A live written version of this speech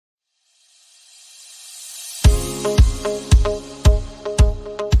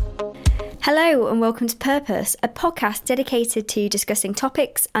Hello and welcome to Purpose, a podcast dedicated to discussing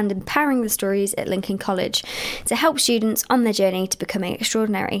topics and empowering the stories at Lincoln College to help students on their journey to becoming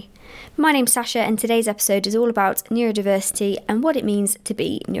extraordinary. My name's Sasha and today's episode is all about neurodiversity and what it means to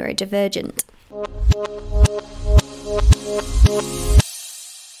be neurodivergent.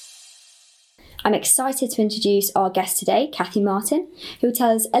 I'm excited to introduce our guest today, Kathy Martin, who will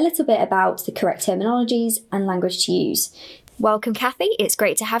tell us a little bit about the correct terminologies and language to use. Welcome, Kathy. It's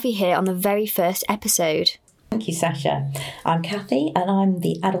great to have you here on the very first episode. Thank you, Sasha. I'm Kathy and I'm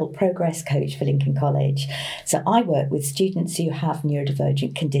the Adult Progress Coach for Lincoln College. So I work with students who have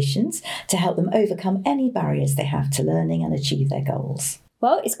neurodivergent conditions to help them overcome any barriers they have to learning and achieve their goals.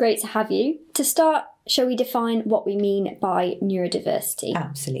 Well, it's great to have you. To start, shall we define what we mean by neurodiversity?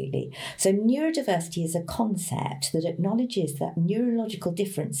 Absolutely. So neurodiversity is a concept that acknowledges that neurological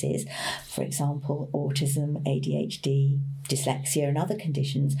differences, for example, autism, ADHD, dyslexia and other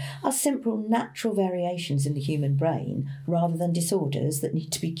conditions, are simple natural variations in the human brain rather than disorders that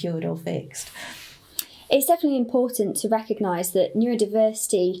need to be cured or fixed. It's definitely important to recognise that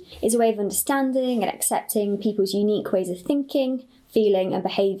neurodiversity is a way of understanding and accepting people's unique ways of thinking, feeling and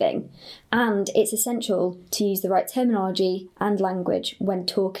behaving, and it's essential to use the right terminology and language when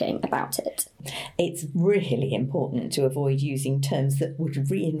talking about it. It's really important to avoid using terms that would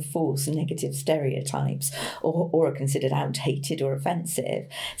reinforce negative stereotypes or are considered outdated or offensive.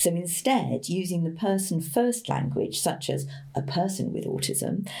 So instead, using the person first language, such as a person with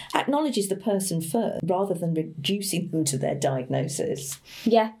autism, acknowledges the person first rather than reducing them to their diagnosis.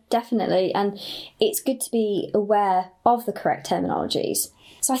 Yeah, definitely. And it's good to be aware of the correct terminologies.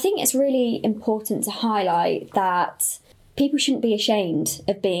 So I think it's really important to highlight that people shouldn't be ashamed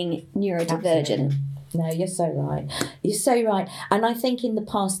of being neurodivergent. Absolutely. No, you're so right. You're so right. And I think in the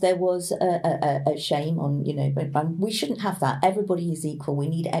past there was a shame on, but we shouldn't have that. Everybody is equal. We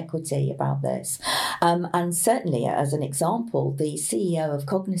need equity about this. And certainly, as an example, the CEO of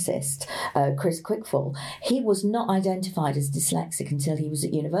Cognisys, Chris Quickfall, he was not identified as dyslexic until he was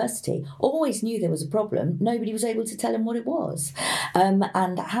at university. Always knew there was a problem. Nobody was able to tell him what it was. And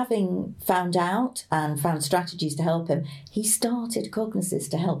having found out and found strategies to help him, he started Cognisys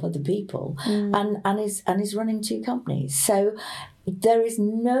to help other people. And is running two companies. So there is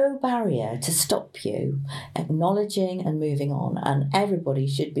no barrier to stop you acknowledging and moving on, and everybody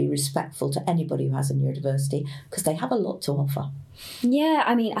should be respectful to anybody who has a neurodiversity because they have a lot to offer. Yeah,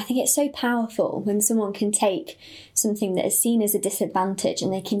 I think it's so powerful when someone can take something that is seen as a disadvantage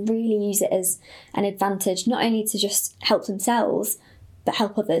and they can really use it as an advantage, not only to just help themselves, but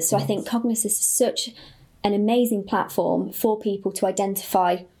help others. So yes. I think Cognisys is such an amazing platform for people to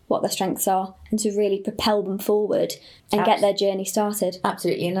identify what their strengths are and to really propel them forward and get their journey started.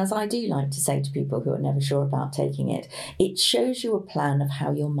 Absolutely. And as I do like to say to people who are never sure about taking it, it shows you a plan of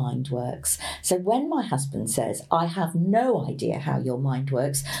how your mind works. So when my husband says, I have no idea how your mind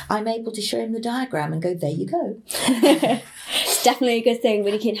works, I'm able to show him the diagram and go, there you go. It's definitely a good thing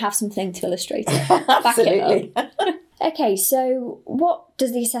when you can have something to illustrate it. Absolutely. Okay, so what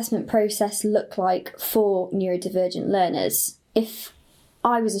does the assessment process look like for neurodivergent learners? If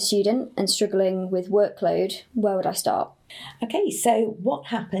I was a student and struggling with workload, where would I start? Okay, so what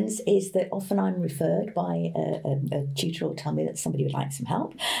happens is that often I'm referred by a tutor or tell me that somebody would like some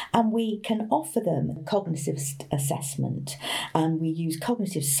help, and we can offer them cognitive assessment. And we use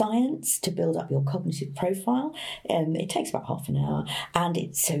cognitive science to build up your cognitive profile. It takes about half an hour, and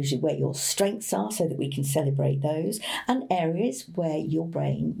it shows you where your strengths are so that we can celebrate those, and areas where your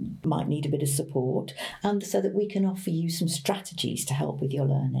brain might need a bit of support, so that we can offer you some strategies to help with your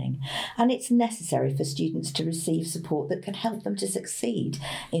learning. And it's necessary for students to receive support that can help them to succeed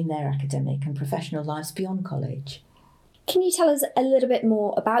in their academic and professional lives beyond college. Can you tell us a little bit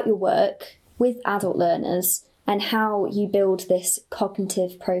more about your work with adult learners and how you build this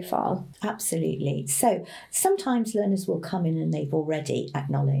cognitive profile? Absolutely. So sometimes learners will come in and they've already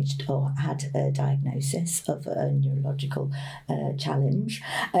acknowledged or had a diagnosis of a neurological challenge.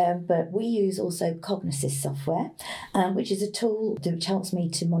 But we use also Cognisys software, which is a tool which helps me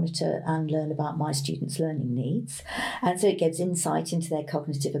to monitor and learn about my students' learning needs. And so it gives insight into their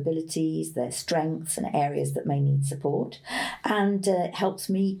cognitive abilities, their strengths and areas that may need support, and helps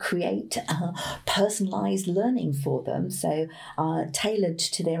me create personalised learning for them, so tailored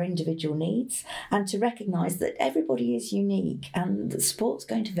to their individual needs, and to recognise that everybody is unique and the support's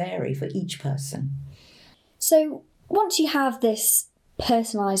going to vary for each person. So once you have this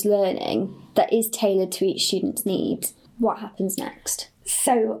personalised learning that is tailored to each student's needs, what happens next?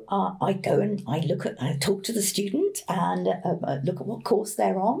 So I go and I talk to the student and look at what course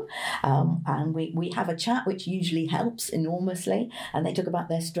they're on, and we have a chat, which usually helps enormously. And they talk about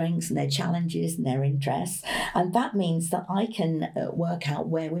their strengths and their challenges and their interests, and that means that I can work out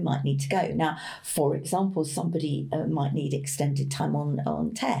where we might need to go. Now, for example, somebody might need extended time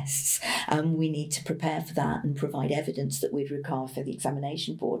on tests, and we need to prepare for that and provide evidence that we'd require for the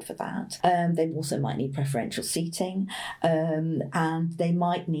examination board for that. They also might need preferential seating, and they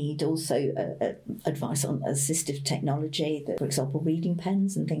might need also advice on assistive technology, for example, reading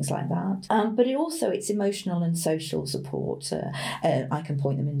pens and things like that. But it's emotional and social support. I can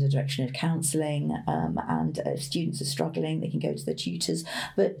point them in the direction of counselling, and if students are struggling, they can go to the tutors.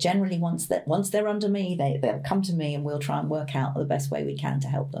 But generally, once they're under me, they'll come to me, and we'll try and work out the best way we can to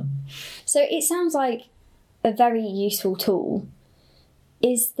help them. So it sounds like a very useful tool.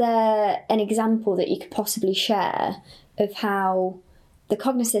 Is there an example that you could possibly share of how the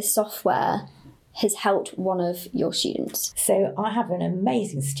cognitive software has helped one of your students? So I have an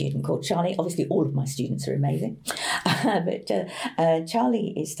amazing student called Charlie. Obviously, all of my students are amazing. But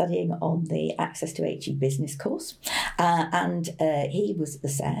Charlie is studying on the Access to HE Business course. And he was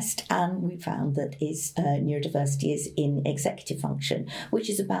assessed, and we found that his neurodiversity is in executive function, which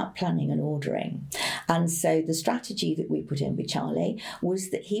is about planning and ordering. And so the strategy that we put in with Charlie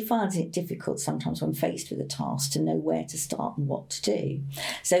was that he finds it difficult sometimes when faced with a task to know where to start and what to do.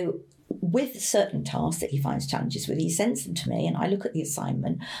 So with certain tasks that he finds challenges with, he sends them to me, and I look at the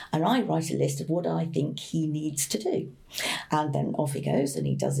assignment and I write a list of what I think he needs to do. And then off he goes and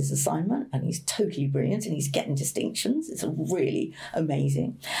he does his assignment, and he's totally brilliant, and he's getting distinctions. It's really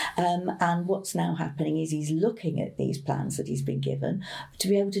amazing. And what's now happening is he's looking at these plans that he's been given to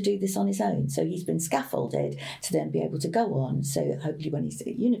be able to do this on his own. So he's been scaffolded to then be able to go on. So hopefully when he's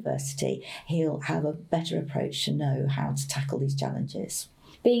at university, he'll have a better approach to know how to tackle these challenges.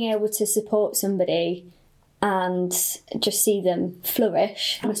 Being able to support somebody and just see them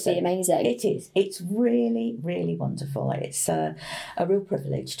flourish must be amazing. It is. It's really, really wonderful. It's a real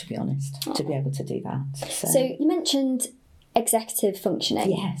privilege, to be honest, to be able to do that. So you mentioned executive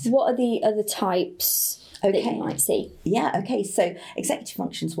functioning. Yes. What are the other types that you might see? Yeah, okay. So executive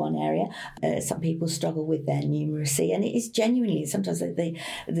function's one area. Some people struggle with their numeracy, and it is genuinely, sometimes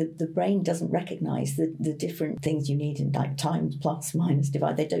the brain doesn't recognise the different things you need in, like times, plus, minus,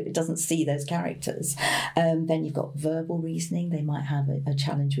 divide. It doesn't see those characters. Then you've got verbal reasoning. They might have a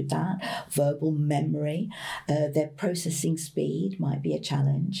challenge with that. Verbal memory. Their processing speed might be a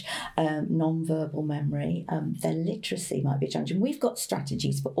challenge. Non-verbal memory. Their literacy might be a challenge. And we've got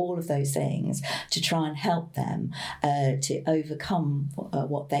strategies for all of those things to try and help them to overcome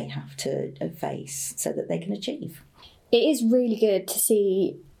what they have to face so that they can achieve. It is really good to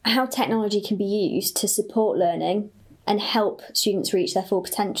see how technology can be used to support learning and help students reach their full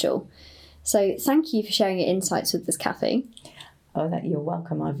potential. So thank you for sharing your insights with us, Kathy. Oh, you're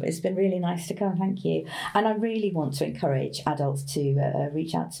welcome. It's been really nice to come. Thank you. And I really want to encourage adults to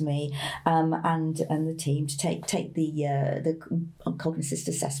reach out to me and the team to take the cognitive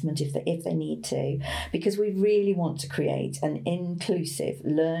assessment if they need to, because we really want to create an inclusive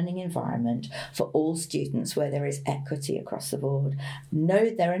learning environment for all students where there is equity across the board. No,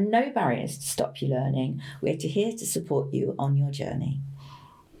 there are no barriers to stop you learning. We're here to support you on your journey.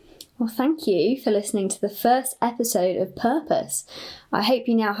 Well, thank you for listening to the first episode of Purpose. I hope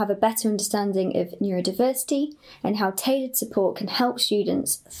you now have a better understanding of neurodiversity and how tailored support can help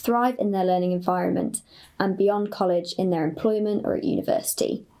students thrive in their learning environment and beyond college in their employment or at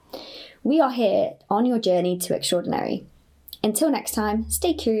university. We are here on your journey to extraordinary. Until next time,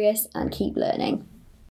 stay curious and keep learning.